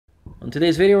On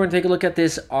today's video, we're going to take a look at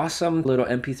this awesome little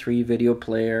MP3 video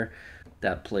player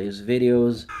that plays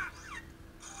videos,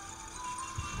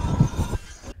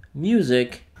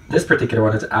 music. This particular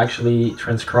one is actually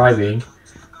transcribing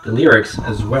the lyrics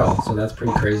as well, so that's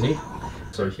pretty crazy.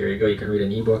 So here you go, you can read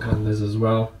an ebook on this as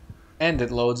well. And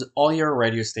it loads all your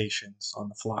radio stations on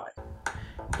the fly.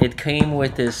 It came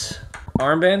with this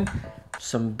armband,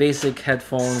 some basic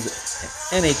headphones,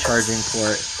 and a charging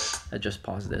port. I just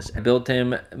paused this. A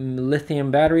built-in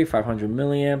lithium battery, 500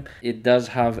 milliamp. It does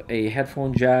have a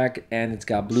headphone jack, and it's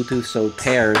got Bluetooth, so it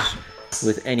pairs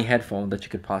with any headphone that you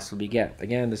could possibly get.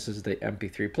 Again, this is the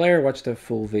MP3 player. Watch the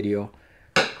full video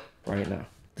right now.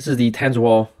 This is the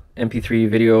Tenswall MP3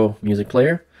 video music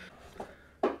player.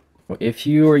 If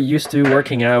you are used to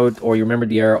working out or you remember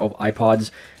the era of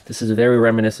iPods, this is very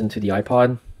reminiscent to the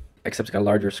iPod, except it's got a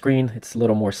larger screen. It's a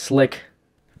little more slick.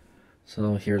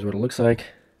 So here's what it looks like.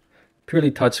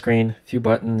 Purely touchscreen, few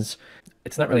buttons.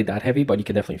 It's not really that heavy, but you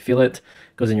can definitely feel it.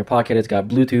 It goes in your pocket. It's got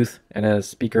Bluetooth and a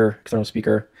speaker, external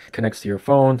speaker. Connects to your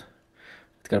phone.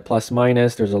 It's got a plus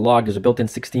minus. There's a log. There's a built-in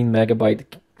 16 megabyte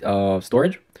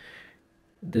storage.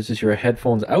 This is your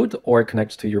headphones out, or it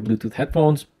connects to your Bluetooth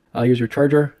headphones. Here's your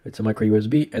charger. It's a micro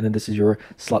USB, and then this is your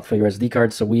slot for your SD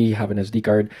card. So we have an SD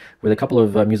card with a couple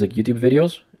of music YouTube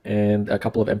videos and a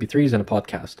couple of MP3s and a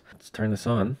podcast. Let's turn this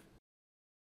on.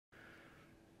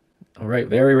 All right,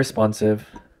 very responsive.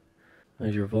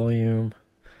 There's your volume.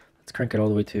 Let's crank it all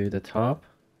the way to the top.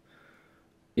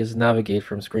 You just navigate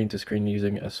from screen to screen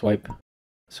using a swipe.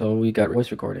 So we got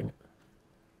voice recording.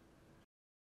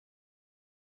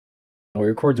 It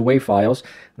records WAV files.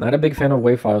 Not a big fan of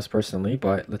WAV files personally,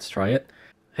 but let's try it.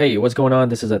 Hey, what's going on?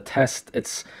 This is a test.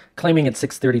 It's claiming at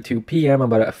 6:32 p.m.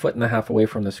 about a foot and a half away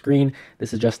from the screen.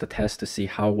 This is just a test to see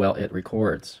how well it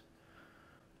records.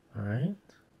 All right.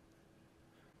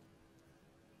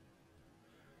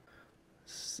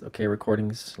 Okay,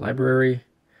 recordings library.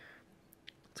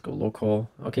 Let's go local.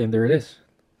 Okay, and there it is.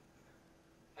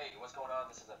 Hey, what's going on?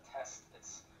 This is a test.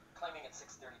 It's claiming at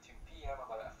 6:32 p.m.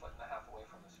 about a foot and a half away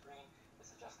from the screen. This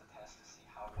is just a test to see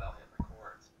how well it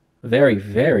records. Very,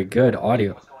 very good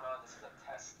audio. What's going on? This is a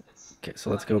test. It's okay, so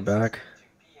let's go back.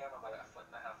 6:32 p.m. about a foot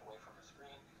and a half away from the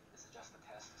screen. This is just a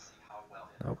test to see how well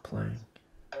it Now records. playing.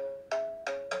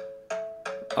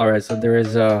 All right, so there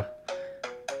is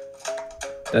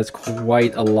that's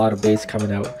quite a lot of bass coming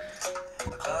out.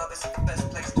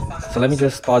 So let me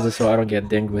just pause it so I don't get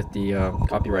dinged with the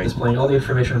copyright. Displaying all the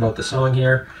information about the song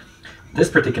here. This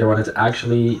particular one is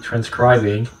actually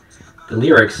transcribing the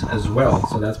lyrics as well,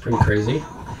 so that's pretty crazy.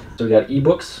 So we got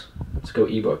ebooks. Let's go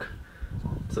ebook.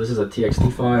 So this is a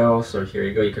TXT file, so here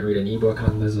you go. You can read an ebook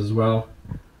on this as well.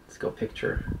 Let's go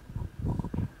picture.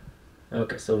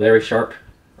 Okay, so very sharp.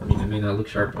 I mean, it may not look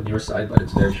sharp on your side, but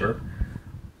it's very sharp.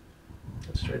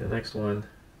 Let's try the next one.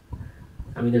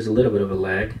 I mean, there's a little bit of a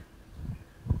lag,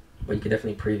 but you can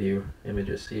definitely preview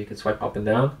images. So you can swipe up and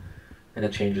down, and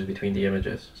it changes between the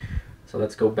images. So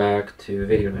let's go back to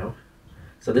video now.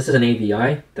 So this is an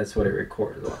AVI. That's what it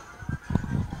records on.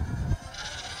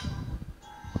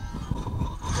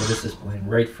 So this is playing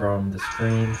right from the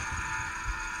screen.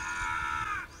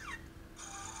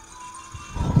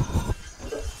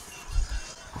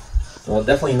 So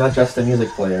definitely not just a music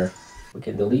player. We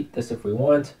can delete this if we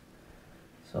want.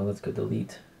 So let's go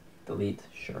delete,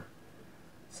 sure.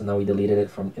 So now we deleted it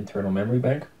from internal memory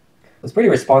bank. It's pretty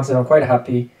responsive. I'm quite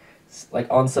happy. It's like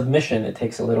on submission, it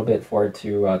takes a little bit for it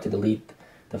to delete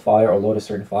the file or load a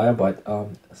certain file, but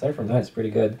aside from that, it's pretty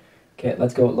good. Okay,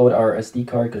 let's go load our SD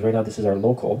card, because right now this is our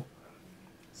local.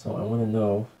 So I want to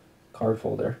know card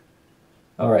folder.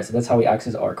 All right, so that's how we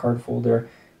access our card folder,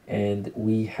 and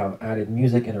we have added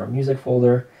music in our music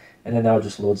folder. And then now it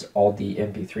just loads all the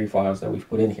MP3 files that we've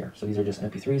put in here. So these are just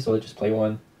MP3, so let's just play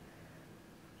one.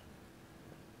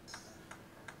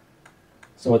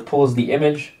 So it pulls the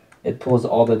image, it pulls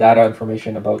all the data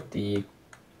information about the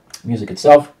music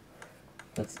itself.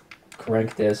 Let's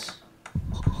crank this.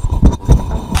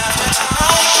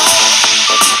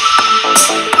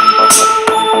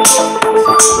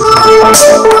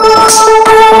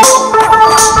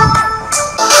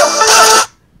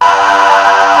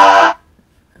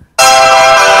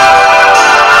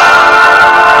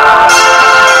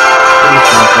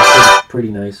 Pretty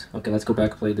nice. Okay, let's go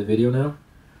back and play the video now.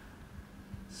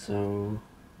 So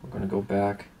we're going to go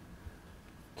back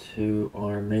to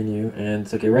our menu, and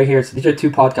it's okay right here. So these are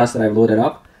two podcasts that I've loaded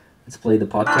up. Let's play the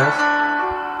podcast.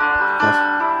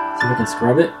 See if I can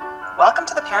scrub it. Welcome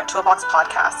to the Parent Toolbox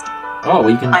podcast. Oh, well,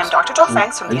 you can. I'm Dr. Jill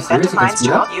Franks from the Inventive Minds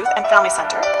Child, Youth, and Family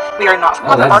Center. We are a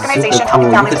not-for-profit that's organization super cool.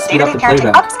 helping families You with can speed up day-to-day the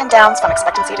parenting playback. ups and downs from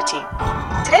expectancy to teen.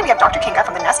 Today we have Dr. Kinga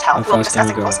from the Nest Health who will be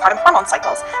discussing postpartum hormone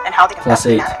cycles and how they can best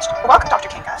be managed. Welcome, Dr.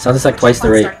 Kinga. Sounds like twice the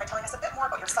rate. Start by telling us a bit more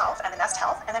about yourself and the Nest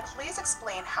Health, and then please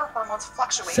explain how hormones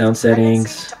fluctuate Sound from pregnancy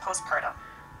settings. to postpartum.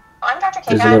 I'm Dr. Kinga.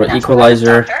 There's a little I'm a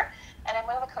equalizer. doctor, and I'm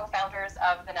one of the co-founders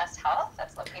of the Nest Health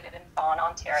that's located in Vaughan,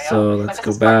 Ontario. So let's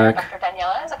go back. Dr.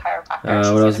 Daniela is a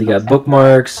chiropractor. What else? You got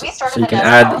bookmarks, so you can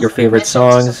add your favorite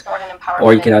songs,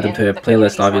 or you can add them to a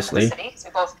playlist, obviously.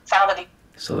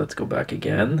 So let's go back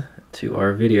again to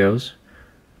our videos.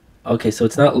 Okay, so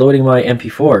it's not loading my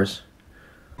MP4s,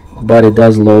 but it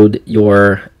does load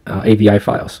your AVI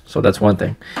files, so that's one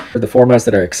thing. For the formats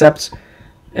that it accepts: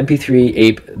 MP3,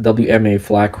 APE, WMA,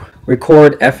 FLAC,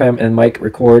 record, FM, and mic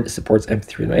record. Supports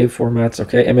MP3 and AVE formats.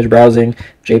 Okay, image browsing,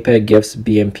 JPEG, GIFs,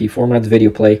 BMP formats. Video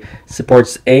play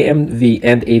supports AMV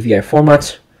and AVI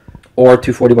formats, or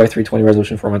 240 by 320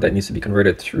 resolution format that needs to be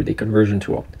converted through the conversion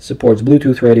tool. Supports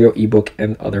Bluetooth, radio, ebook,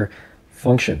 and other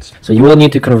functions. So you will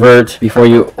need to convert before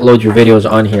you load your videos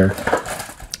on here.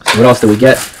 So what else did we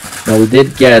get? Now we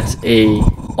did get a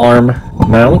arm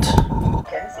mount,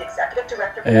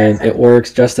 and it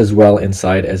works just as well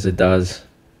inside as it does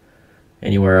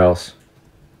anywhere else.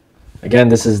 Again,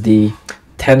 this is the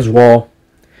Tenswall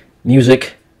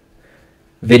music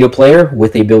video player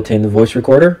with a built-in voice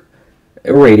recorder,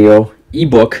 a radio,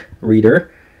 ebook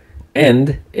reader,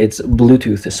 and it's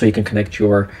Bluetooth, so you can connect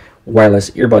your wireless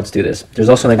earbuds to this. There's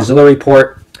also an auxiliary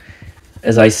port,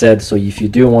 as I said, so if you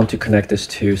do want to connect this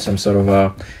to some sort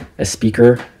of a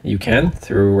speaker, you can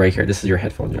through right here. This is your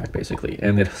headphone jack, basically,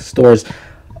 and it stores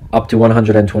up to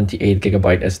 128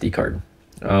 gigabyte SD card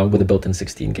with a built-in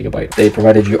 16 gigabyte. They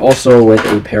provided you also with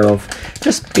a pair of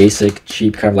just basic,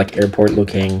 cheap, kind of like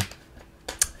airport-looking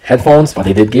headphones, but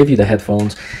they did give you the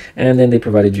headphones, and then they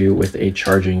provided you with a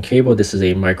charging cable. This is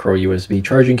a micro USB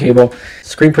charging cable,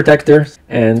 screen protector,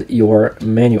 and your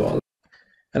manual.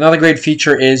 Another great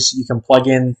feature is you can plug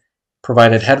in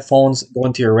provided headphones, go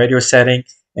into your radio setting,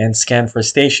 and scan for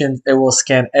stations. It will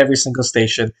scan every single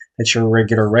station that your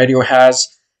regular radio has,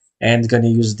 and going to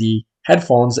use the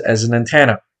headphones as an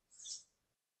antenna.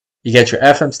 You get your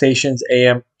FM stations,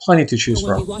 AM, plenty to choose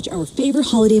from. We watch our favorite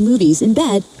holiday movies in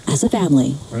bed as a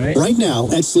family. Right now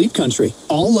at Sleep Country,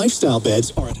 all lifestyle beds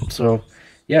are. So,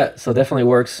 yeah, so definitely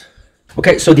works.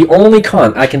 Okay, so the only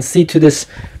con I can see to this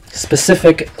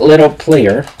specific little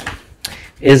player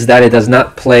is that it does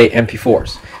not play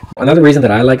MP4s. Another reason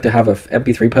that I like to have an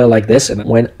MP3 player like this, and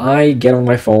when I get on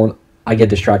my phone, I get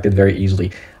distracted very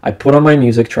easily. I put on my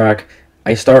music track,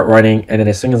 I start running, and then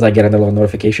as soon as I get a little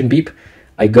notification beep,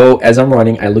 I go, as I'm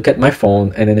running, I look at my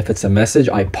phone, and then if it's a message,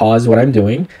 I pause what I'm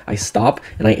doing, I stop,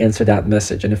 and I answer that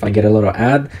message. And if I get a little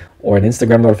ad or an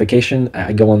Instagram notification,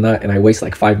 I go on that, and I waste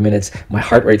like 5 minutes, my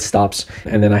heart rate stops,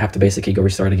 and then I have to basically go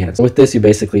restart again. So with this, you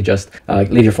basically just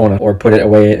leave your phone or put it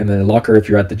away in the locker if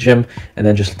you're at the gym, and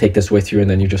then just take this with you, and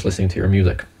then you're just listening to your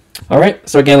music. All right,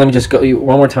 so again, let me just go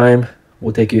one more time.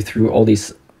 We'll take you through all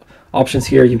these options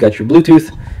here. You've got your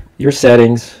Bluetooth, your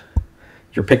settings,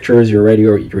 your pictures, your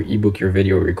radio, your ebook, your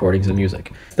video recordings, and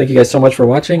music. Thank you guys so much for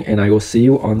watching, and I will see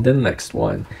you on the next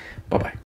one. Bye-bye.